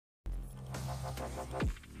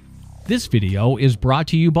This video is brought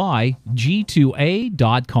to you by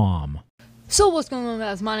G2A.com. So what's going on,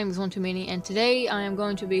 guys? My name is One Too Many, and today I am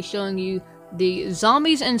going to be showing you the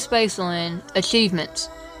Zombies in Spaceland achievements.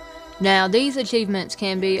 Now, these achievements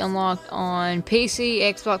can be unlocked on PC,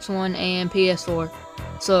 Xbox One, and PS4.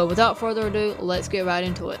 So without further ado, let's get right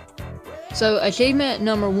into it. So achievement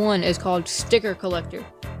number 1 is called Sticker Collector.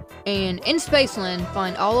 And in Spaceland,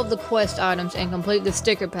 find all of the quest items and complete the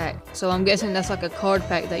sticker pack. So I'm guessing that's like a card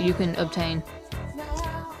pack that you can obtain.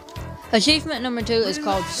 Achievement number 2 is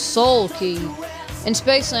called Sooooul Key. In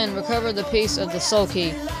Spaceland, recover the piece of the Sooooul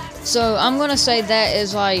Key. So I'm gonna say that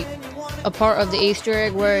is like a part of the Easter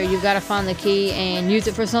egg where you gotta find the key and use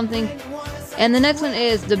it for something. And the next one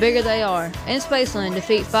is The Bigger They Are. In Spaceland,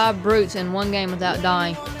 defeat 5 brutes in one game without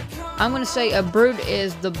dying. I'm gonna say a brute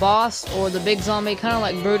is the boss or the big zombie, kind of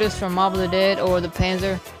like Brutus from Mob of the Dead or the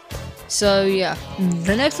Panzer. So yeah.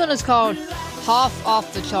 The next one is called Hoff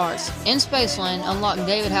Off the Charts. In Spaceland, unlock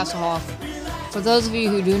David Hasselhoff. For those of you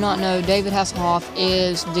who do not know, David Hasselhoff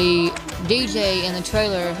is the DJ in the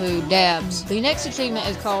trailer who dabs. The next achievement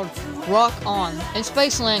is called Rock On. In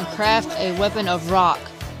Spaceland, craft a weapon of rock.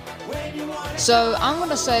 So I'm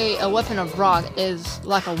gonna say a weapon of rock is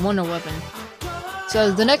like a wonder weapon. So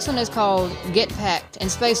the next one is called Get Packed. In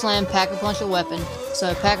Spaceland, Pack-a-Punch a weapon.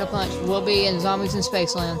 So Pack-a-Punch will be in Zombies in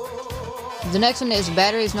Spaceland. The next one is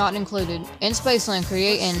Batteries Not Included. In Spaceland,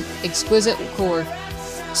 create an Exquisite core.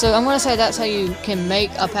 So I'm going to say that's how you can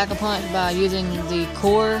make a Pack-a-Punch by using the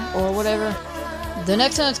core or whatever. The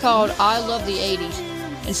next one is called I Love the 80s.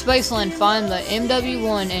 In Spaceland, find the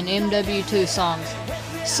MW1 and MW2 songs.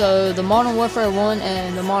 So the Modern Warfare 1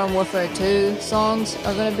 and the Modern Warfare 2 songs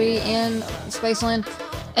are going to be in Spaceland.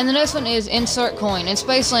 And the next one is Insert Coin. In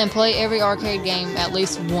Spaceland, play every arcade game at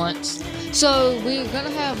least once. So we're going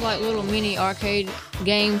to have like little mini arcade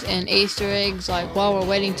games and Easter eggs like while we're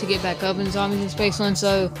waiting to get back up in Zombies in Spaceland.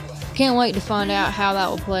 So can't wait to find out how that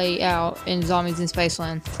will play out in Zombies in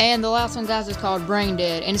Spaceland. And the last one, guys, is called Brain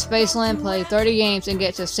Dead. In Spaceland, play 30 games and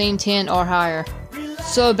get to scene 10 or higher.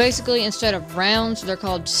 So basically, instead of rounds, they're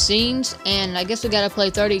called scenes, and I guess we gotta play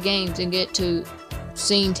 30 games and get to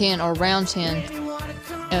scene 10 or round 10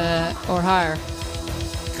 or higher.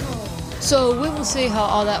 So we will see how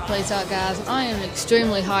all that plays out, guys. I am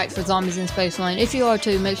extremely hyped for Zombies in Spaceland. If you are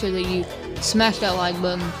too, make sure that you smash that like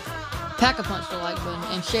button, pack-a-punch the like button,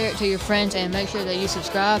 and share it to your friends, and make sure that you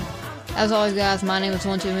subscribe. As always, guys, my name is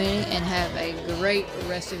One Too Many, and have a great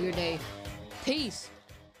rest of your day. Peace!